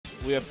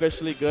we're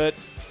officially good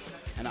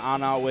and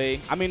on our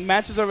way. I mean,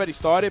 matches already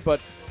started, but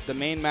the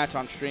main match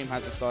on stream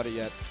hasn't started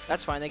yet.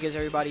 That's fine. That gives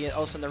everybody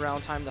else in the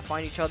round time to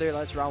find each other.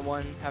 Let's round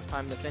 1 have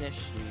time to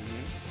finish.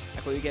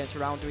 That way we get into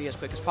round 3 as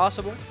quick as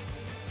possible.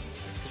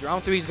 Because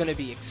round 3 is going to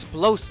be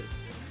explosive.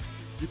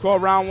 You call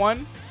round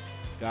 1?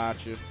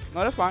 Got you.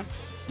 No, that's fine.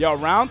 Yo,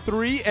 round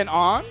 3 and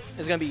on?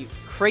 It's going to be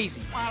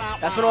crazy.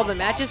 That's when all the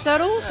matches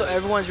settle, so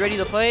everyone's ready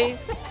to play.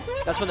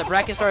 That's when the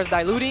bracket starts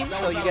diluting,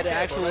 so you get an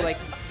actual, like,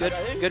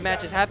 good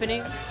matches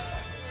happening.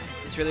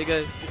 It's really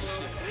good.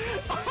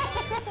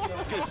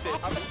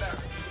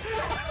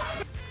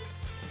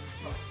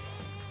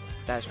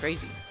 That's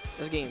crazy.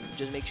 This game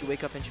just makes you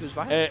wake up and choose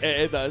violence.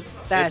 It does.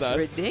 That's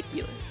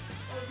ridiculous.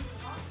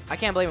 I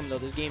can't blame him though.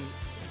 This game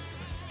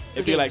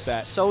It'd be like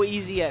that. So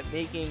easy at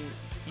making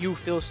you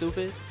feel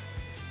stupid,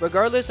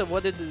 regardless of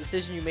whether the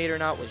decision you made or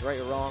not was right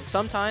or wrong.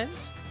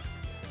 Sometimes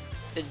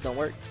it just don't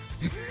work.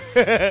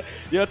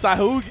 Yo,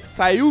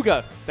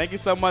 Tayuga, thank you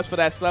so much for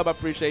that sub. I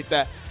appreciate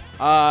that.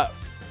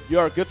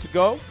 You're good to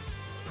go.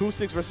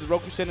 Koustics versus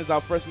Rokushen is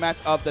our first match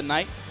of the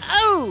night.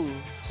 Oh!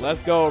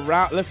 Let's go.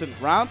 Listen,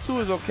 round 2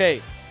 is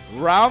okay.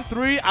 Round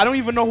 3, I don't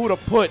even know who to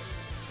put.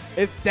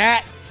 It's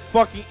that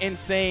fucking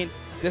insane.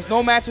 There's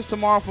no matches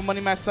tomorrow for Money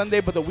Match Sunday,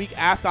 but the week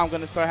after, I'm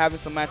going to start having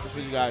some matches for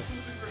you guys.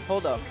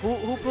 Hold up.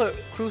 Who put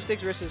Koustics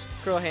versus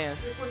Curl Hands?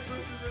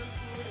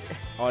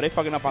 Oh, they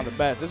fucking up on the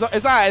bets. It's all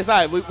right. It's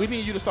all right. We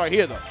need you to start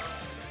here, though.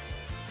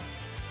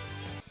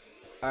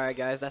 All right,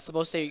 guys. That's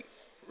supposed to say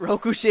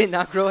Rokushen,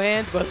 not Curl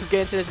Hands, but let's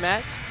get into this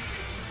match.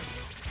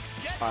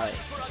 All right.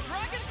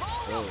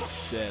 Oh,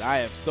 shit. I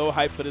am so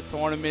hyped for this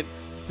tournament.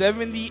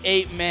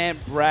 78-man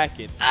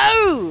bracket.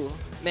 Oh!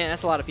 Man,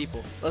 that's a lot of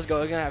people. Let's go.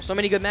 We're going to have so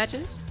many good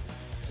matches.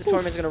 This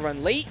tournament's going to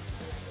run late.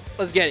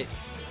 Let's get it.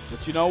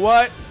 But you know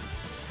what?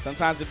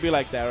 Sometimes it be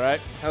like that,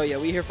 right? Hell yeah.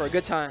 We here for a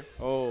good time.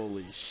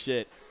 Holy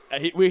shit.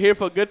 We're here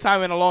for a good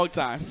time and a long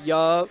time.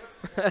 Yup.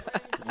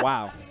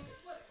 Wow.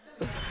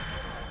 All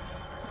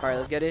right,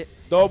 let's get it.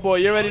 Doughboy,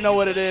 you already know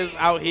what it is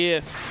out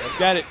here. Let's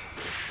get it.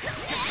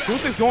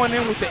 Koustics going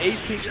in with the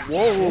 18.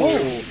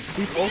 Whoa.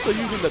 He's also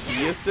using the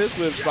B assist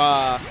with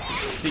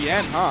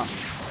TN, huh?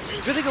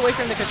 It's really good way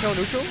for him to control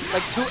neutral.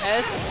 Like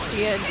 2S,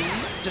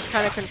 TND just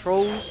kind of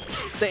controls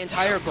the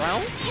entire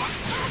ground.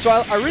 So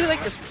I really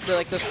like this,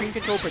 the screen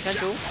control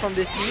potential from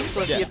this team.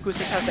 So let's see if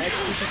Koustics has the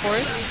execution for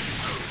it.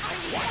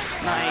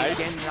 Nice,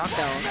 getting knocked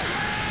down.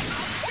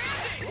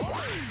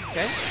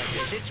 Okay.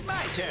 It's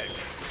my turn.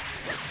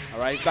 All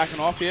right, he's backing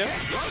off here.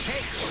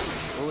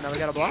 Oh, now we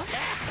got a block.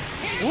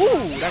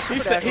 Ooh, that's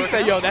super. He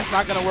said, yo, that's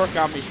not gonna work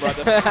on me,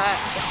 brother.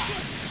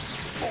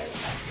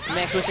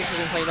 Man, Koustics has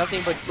been playing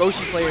nothing but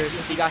Roshi players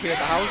since he got here at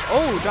the house.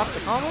 Oh, dropped the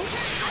combo.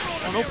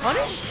 Oh, no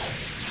punish?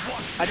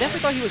 I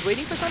definitely thought he was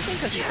waiting for something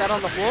because he sat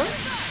on the floor.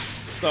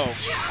 So,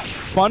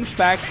 fun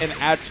fact and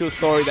actual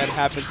story that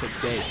happened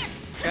today.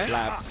 Okay.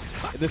 Lab.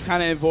 This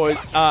kind of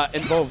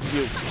involves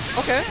you.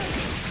 Okay.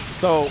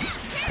 So,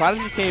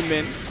 Prodigy came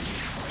in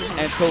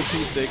and told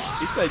Koustics,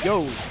 he said,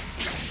 yo,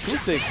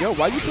 Koustics, yo,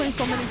 why you playing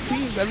so many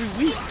teams every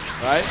week,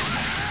 right?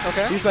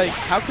 Okay. He's like,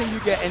 how can you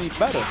get any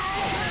better?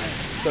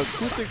 So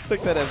Koustics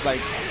took that as like,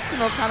 you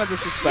know, kind of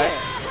disrespect,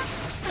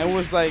 and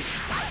was like,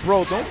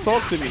 bro, don't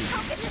talk to me.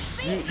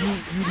 You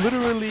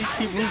literally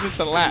keep losing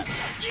to Lap,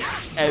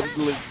 and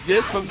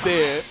legit from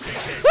there,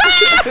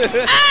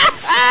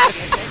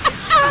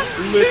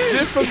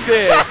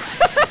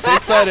 they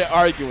started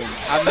arguing.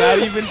 I'm not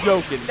even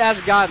joking.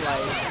 That's godlike.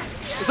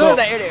 So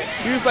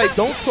he was like,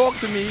 don't talk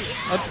to me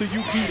until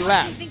you beat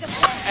Lap.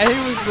 And he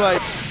was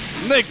like,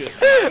 nigga,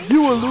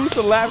 you will lose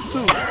to Lap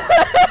too.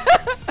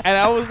 And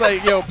I was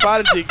like, yo,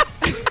 Prodigy.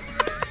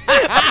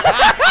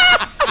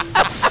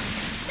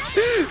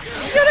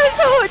 That's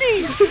so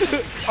funny.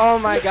 Oh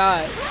my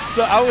god.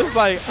 So I was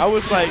like,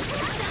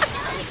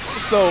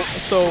 so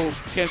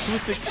can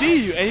Koustics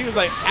see you? And he was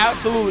like,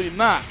 absolutely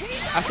not.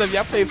 I said,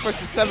 yeah, I played first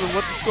and 7.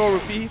 What the score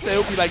would be? He said it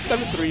would be like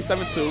 7-3,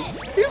 7-2.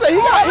 He was like,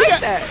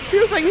 he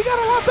was like, he got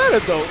a lot better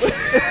though.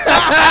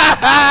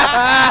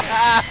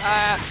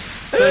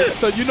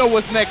 so you know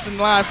what's next in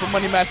line for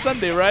Money Match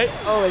Sunday, right?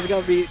 Oh, it's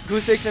gonna be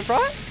Koustics in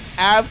front?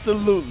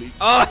 Absolutely.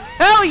 Oh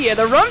hell yeah,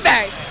 the run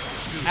back.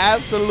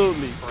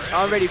 Absolutely.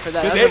 I'm ready for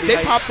that.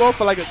 They popped off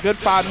for like a good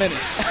 5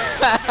 minutes.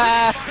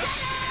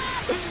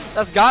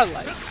 That's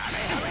godlike.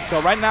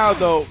 So right now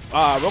though,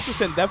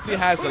 Rokushen definitely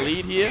has the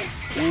lead here.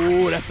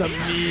 Ooh, that's a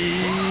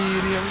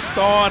medium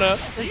starter.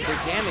 This is big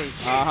damage.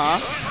 Uh-huh.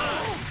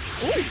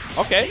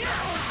 Okay.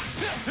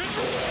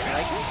 I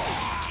like this.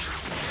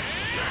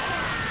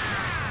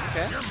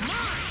 Okay.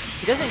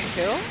 He doesn't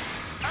kill.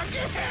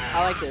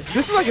 I like this.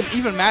 This is like an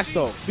even match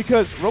though,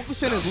 because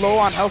Rokushen is low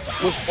on health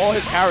with all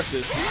his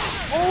characters.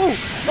 Oh,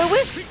 the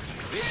whips.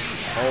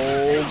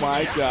 Oh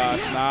my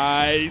gosh,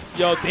 nice.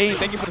 Yo, Dane,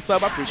 thank you for the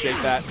sub. I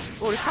appreciate that.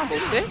 Oh, this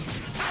combo's sick.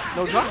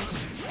 No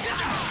drops.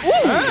 Ooh,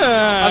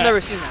 I've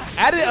never seen that.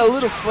 Added a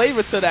little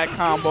flavor to that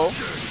combo.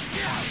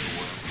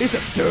 It's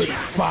a dirty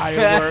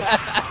fireworks.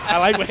 I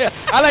like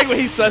when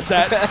he says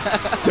that.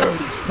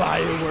 Dirty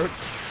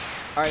fireworks.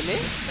 All right,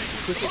 Miz.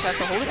 Koustics has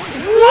to hold it.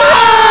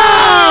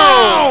 Wow!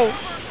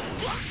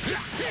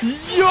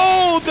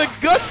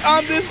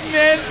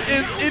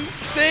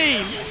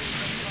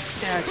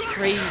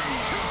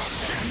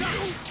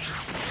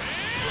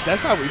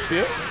 That's how we see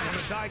it.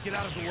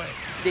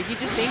 Did he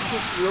just think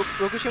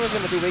Rokushen was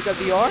going to do wake up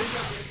DR?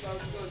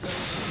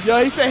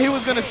 Yo, he said he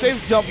was going to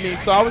safe jump me,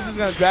 so I was just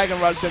going to Dragon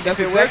Rush him. That's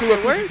exactly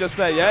what he just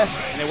said, yeah.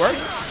 And it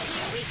worked.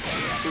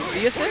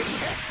 C assist?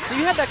 So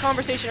you had that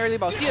conversation earlier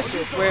about C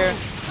assist where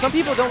some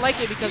people don't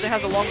like it because it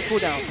has a longer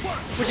cooldown,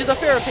 which is a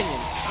fair opinion.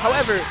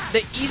 However,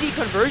 the easy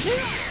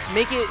conversions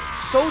make it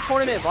so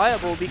tournament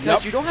viable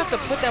because you don't have to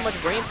put that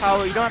much brain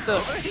power. You don't have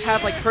to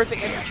have like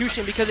perfect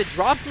execution because it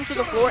drops them to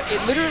the floor.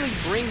 It literally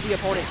brings the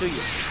opponent to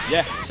you.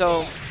 Yeah.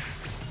 So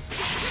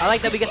I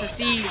like that we get to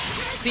see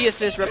C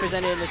assist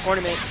represented in this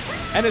tournament.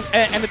 And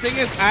the thing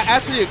is, I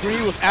actually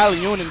agree with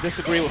Alioun and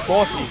disagree with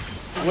Faulty.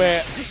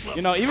 Where,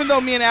 you know, even though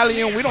me and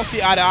Alioun, we don't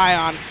see eye to eye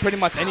on pretty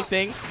much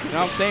anything, you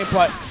know what I'm saying?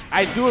 But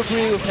I do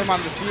agree with him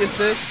on the C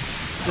assist.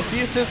 The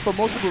C assist, for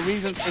multiple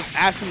reasons, is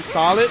actually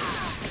solid.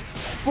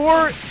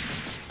 For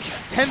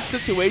tense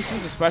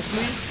situations,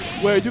 especially,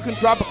 where you can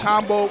drop a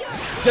combo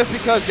just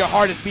because your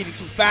heart is beating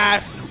too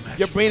fast,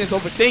 your brain is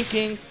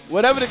overthinking,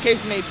 whatever the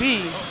case may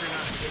be,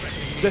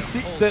 the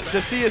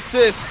C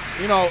assist,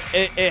 you know,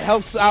 it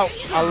helps out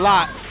a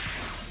lot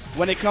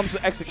when it comes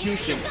to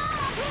execution.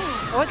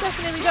 Oh, it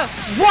definitely does.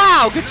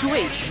 Wow, good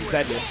 2H. He's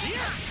dead here.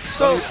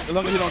 So, as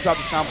long as you don't drop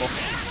this combo.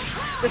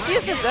 The C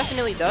assist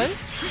definitely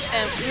does.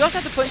 And we also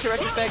have to put into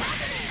retrospect,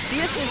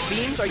 C assist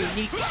beams are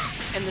unique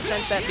in the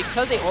sense that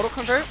because they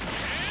auto-convert,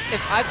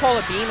 if I call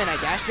a beam and I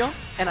dash jump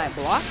and I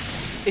block,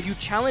 if you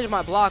challenge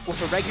my block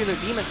with a regular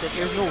beam assist,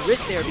 there's no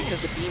risk there because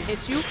the beam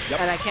hits you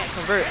and I can't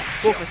convert.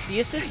 But for C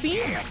assist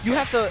beam, you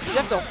have to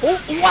hold.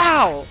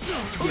 Wow!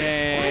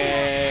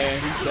 Yeah,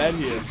 he's dead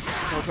here.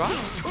 No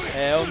drops?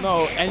 Hell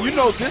no. And you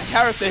know this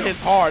character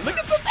hits hard. Look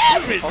at the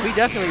damage. Oh, he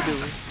definitely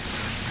do.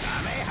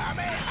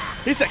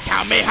 He said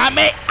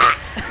Kamehameha.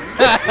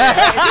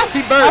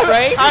 He burned,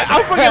 right?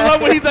 I fucking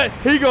love what he does.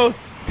 He goes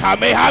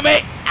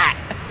Kamehameha.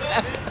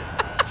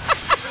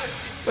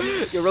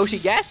 You're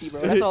Roshi gassy, bro.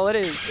 That's all it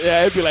is.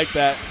 Yeah, it'd be like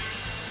that.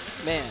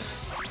 Man.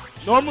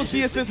 Normal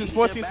C assist is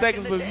 14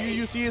 seconds, but if you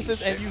use C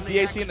assist and use the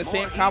AC in the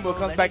same combo, it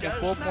comes back in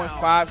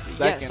 4.5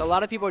 seconds. Yes, a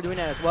lot of people are doing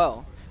that as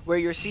well. Where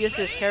your C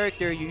assist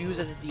character you use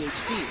as a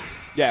DHC.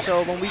 Yeah.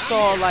 So when we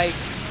saw like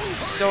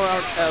throw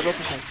out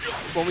Rokushen,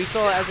 when we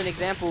saw as an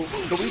example,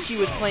 Goichi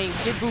was playing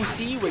Kid Buu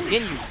C with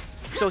Ginyu.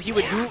 So he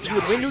would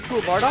win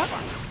neutral Bardock,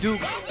 do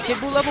Kid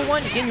Buu level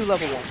 1, Ginyu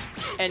level 1.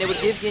 And it would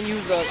give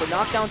Ginyu the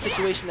knockdown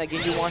situation that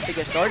Ginyu wants to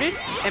get started.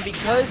 And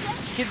because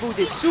Kid Buu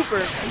did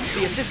super,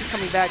 the assist is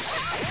coming back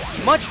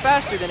much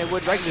faster than it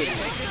would regularly.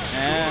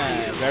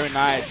 Yeah, very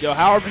nice. Yo,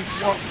 how have you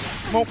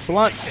smoke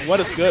blunts? What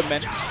is good,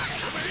 man?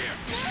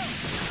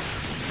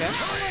 Okay.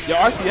 Yo,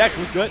 RCX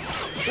was good.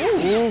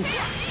 Ooh.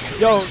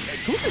 Yo,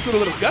 Koustics a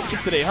little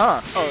gutsy today,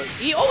 huh? Oh,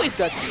 he always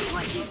gutsy.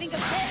 What do you think of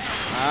this?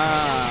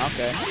 Ah,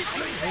 okay.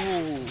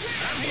 Ooh.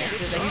 Yes,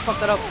 he fucked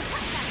that up.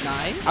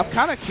 Nice. I'm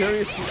kind of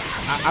curious.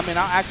 I mean,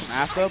 I'll ask him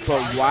after,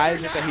 but why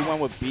is it that he went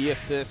with B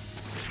assist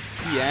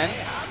TN?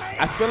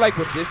 I feel like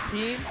with this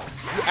team,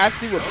 you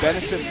actually would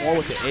benefit more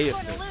with the A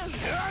assist.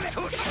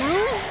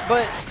 True,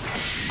 but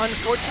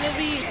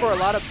unfortunately for a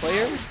lot of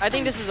players, I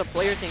think this is a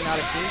player thing, not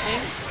a team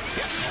thing.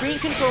 Screen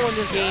control in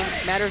this game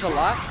matters a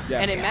lot,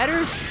 and it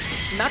matters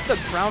not the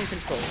ground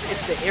control,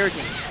 it's the air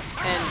game.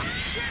 And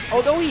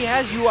although he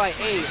has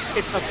UIA,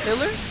 it's a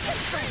pillar.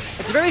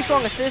 It's a very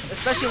strong assist,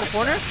 especially in the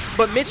corner,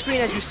 but mid-screen,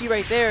 as you see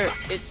right there,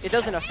 it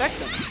doesn't affect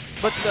them.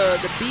 But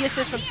the B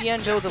assist from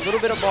TN builds a little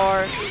bit of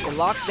bar, it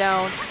locks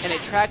down, and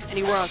it tracks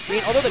anywhere on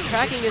screen. Although the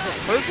tracking isn't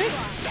perfect,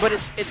 but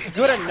it's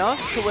good enough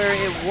to where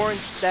it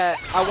warrants that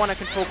I want to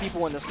control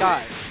people in the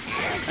sky.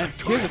 And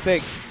here's the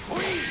thing.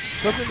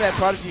 Something that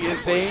Prodigy is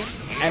saying,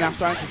 and I'm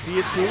starting to see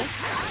it too,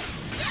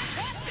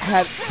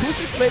 had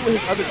Koustics played with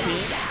his other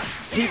teams,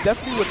 he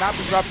definitely would not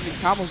be dropping these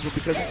combos, but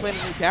because he's playing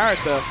a new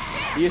character,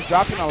 he is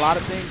dropping a lot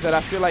of things that I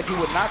feel like he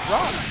would not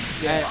drop.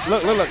 Yeah.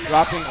 And look,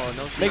 dropping,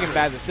 making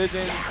bad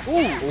decisions.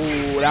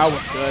 Ooh, that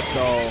was good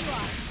though.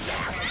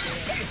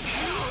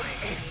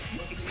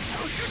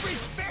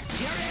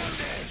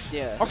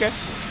 Yeah. Okay.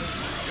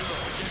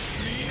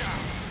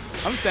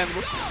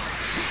 Understandable.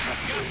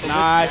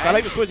 Nice. I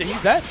like the switch.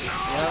 He's dead.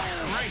 Yep.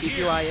 Keep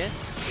your eye in.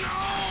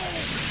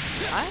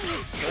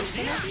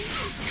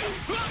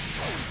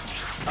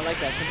 I like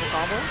that simple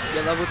combo.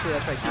 Yeah, level 2.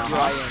 That's right. Keep your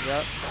eye in.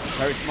 Yep.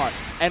 Very smart.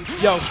 And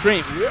yo,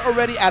 stream. We're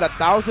already at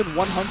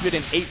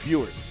 1,108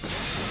 viewers.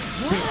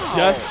 We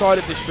just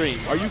started the stream.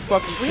 Are you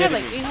fucking kidding me? We had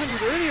like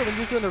 800 earlier when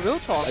you were doing the real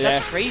talk.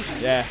 That's crazy.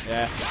 Yeah.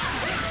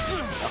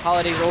 The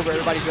holiday's over.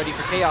 Everybody's ready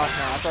for chaos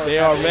now. That's all they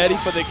are ready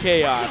for the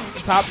chaos.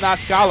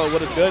 Top-notch scholar.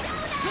 What is good?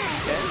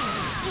 Okay.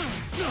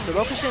 So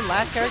Rokushen,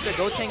 last character,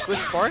 Gotenks with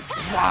Spark.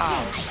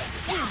 Wow.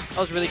 That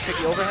was really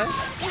tricky overhead.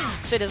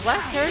 Say, does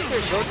last character,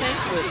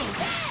 Gotenks with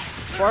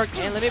Spark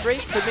and Limit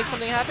Break, could make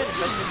something happen,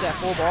 especially since that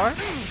full bar?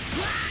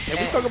 Can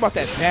we talk about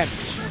that damage?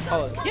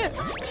 Oh, yeah.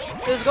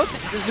 There's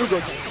new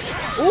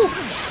Gotenks. Ooh.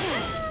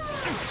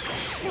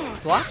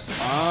 Blocks?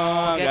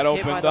 Got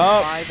opened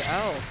up.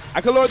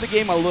 I could lower the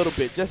game a little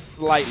bit, just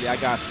slightly. I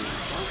got you.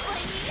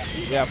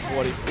 We have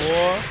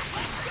 44.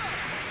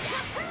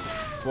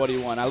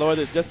 41. I lowered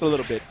it just a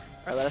little bit.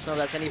 All right, let us know if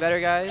that's any better,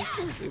 guys.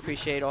 We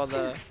appreciate all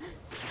the...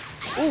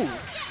 Ooh.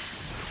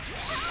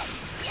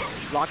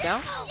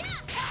 Lockdown.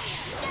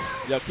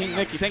 Yo, King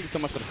Nicky, thank you so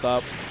much for the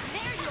sub.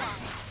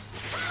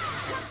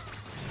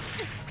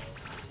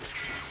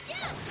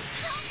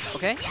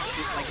 Okay.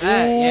 Like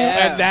that. Ooh,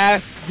 Yeah. and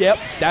that's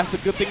the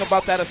good thing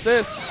about that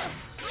assist.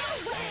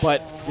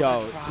 But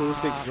yo,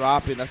 Koustics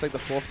dropping. That's like the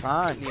 4th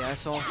time. Yeah,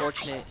 that's so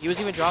unfortunate. He was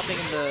even dropping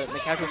in the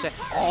casual set.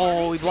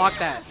 Oh, he blocked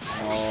that.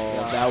 Oh,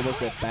 that was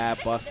a bad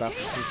bust off.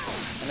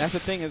 And that's the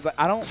thing is, like,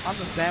 I don't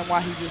understand why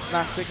he's just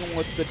not sticking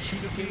with the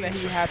cheating team that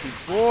he had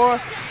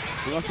before.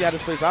 We're gonna see how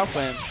this plays out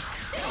for him.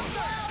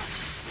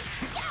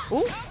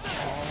 Ooh. Oh,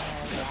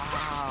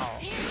 wow.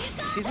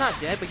 He's not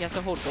dead, but he has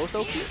to hold Ghost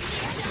OP.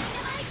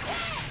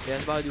 Yeah,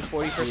 he's about to do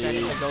 40%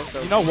 in the Ghost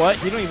OP. You know what?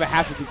 He don't even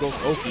have to do Ghost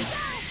OP.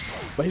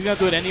 But he's going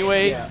to do it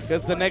anyway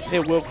because the next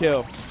hit will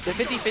kill. The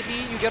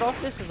 50-50 you get off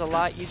this is a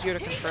lot easier to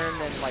confirm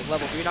than like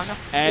level 3 knockout.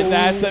 And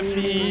that's a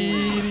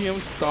medium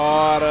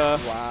starter.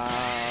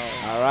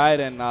 Wow. All right,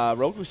 and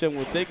Rokushen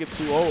will take it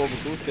 2-0 over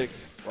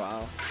Koustics.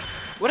 Wow.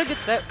 What a good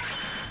set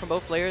from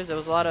both players. There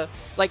was a lot of,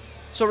 like,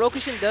 so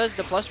Rokushen does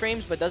the plus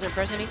frames but doesn't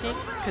press anything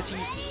because he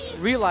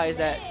realized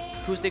that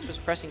Koustics was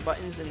pressing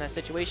buttons in that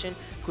situation.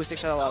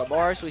 Koustics had a lot of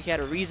bars, so he had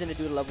a reason to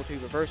do the level 3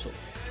 reversal.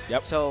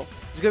 Yep. So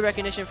it's good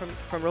recognition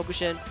from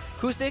Rokushen.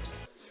 Koustics,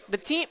 the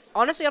team,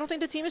 honestly, I don't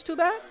think the team is too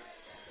bad.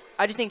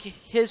 I just think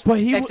his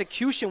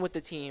execution with the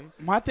team.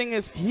 My thing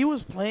is, he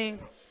was playing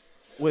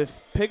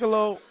with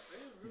Piccolo,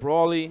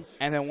 Brawly,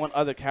 and then one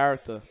other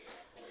character.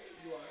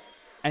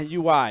 And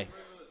UI,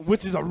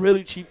 which is a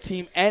really cheap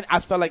team, and I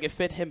felt like it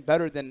fit him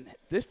better than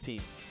this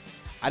team.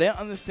 I didn't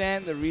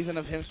understand the reason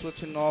of him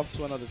switching off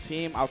to another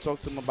team. I'll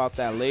talk to him about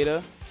that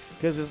later.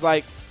 Because it's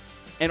like,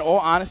 in all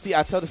honesty,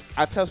 I tell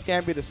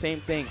Scamby the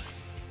same thing.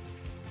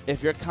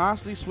 If you're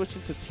constantly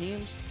switching to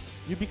teams,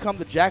 you become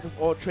the jack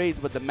of all trades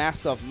but the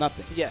master of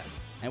nothing. Yeah.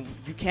 And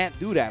you can't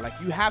do that. Like,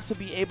 you have to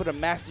be able to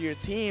master your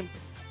team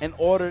in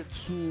order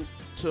to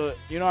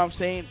you know what I'm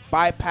saying,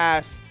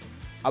 bypass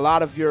a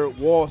lot of your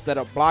walls that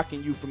are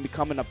blocking you from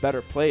becoming a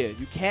better player.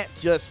 You can't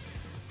just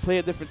play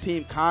a different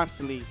team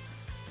constantly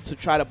to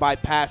try to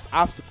bypass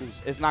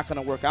obstacles. It's not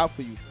going to work out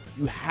for you.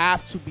 You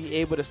have to be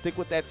able to stick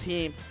with that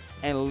team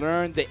and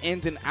learn the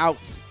ins and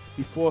outs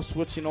before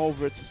switching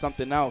over to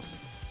something else.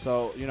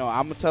 So, you know,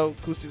 I'm going to tell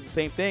Koustics the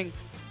same thing.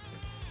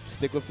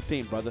 Stick with the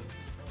team, brother.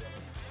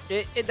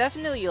 It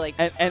definitely, like...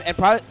 And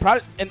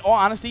in all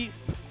honesty,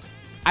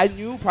 I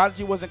knew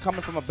Prodigy wasn't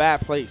coming from a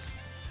bad place.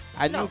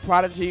 I knew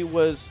Prodigy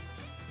was,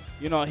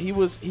 you know, he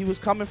was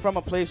coming from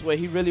a place where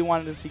he really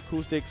wanted to see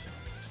Koustics,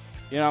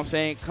 you know what I'm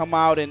saying, come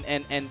out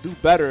and do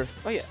better.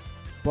 Oh, yeah.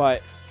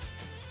 But,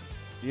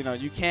 you know,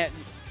 you can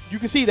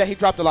see that he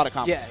dropped a lot of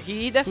combos. Yeah,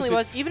 he definitely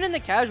was. Even in the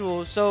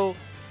casual, so,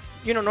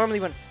 you know, normally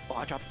when,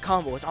 I dropped the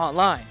combo, it's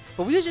online.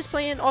 But we was just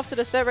playing off to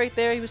the set right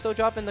there. He was still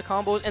dropping the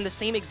combos in the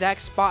same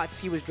exact spots.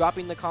 He was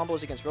dropping the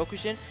combos against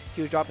Rokushen.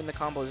 He was dropping the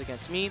combos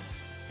against me.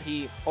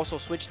 He also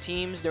switched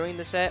teams during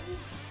the set,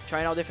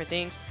 trying out different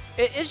things.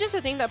 It's just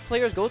a thing that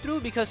players go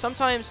through because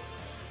sometimes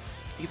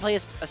you play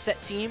a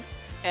set team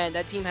and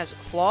that team has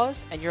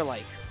flaws and you're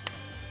like,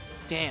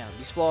 damn,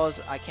 these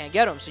flaws, I can't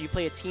get them. So you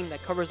play a team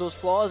that covers those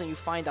flaws and you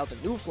find out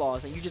the new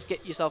flaws and you just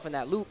get yourself in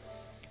that loop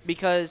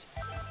because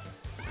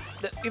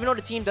even though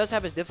the team does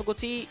have its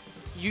difficulty,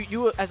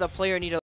 you as a player need to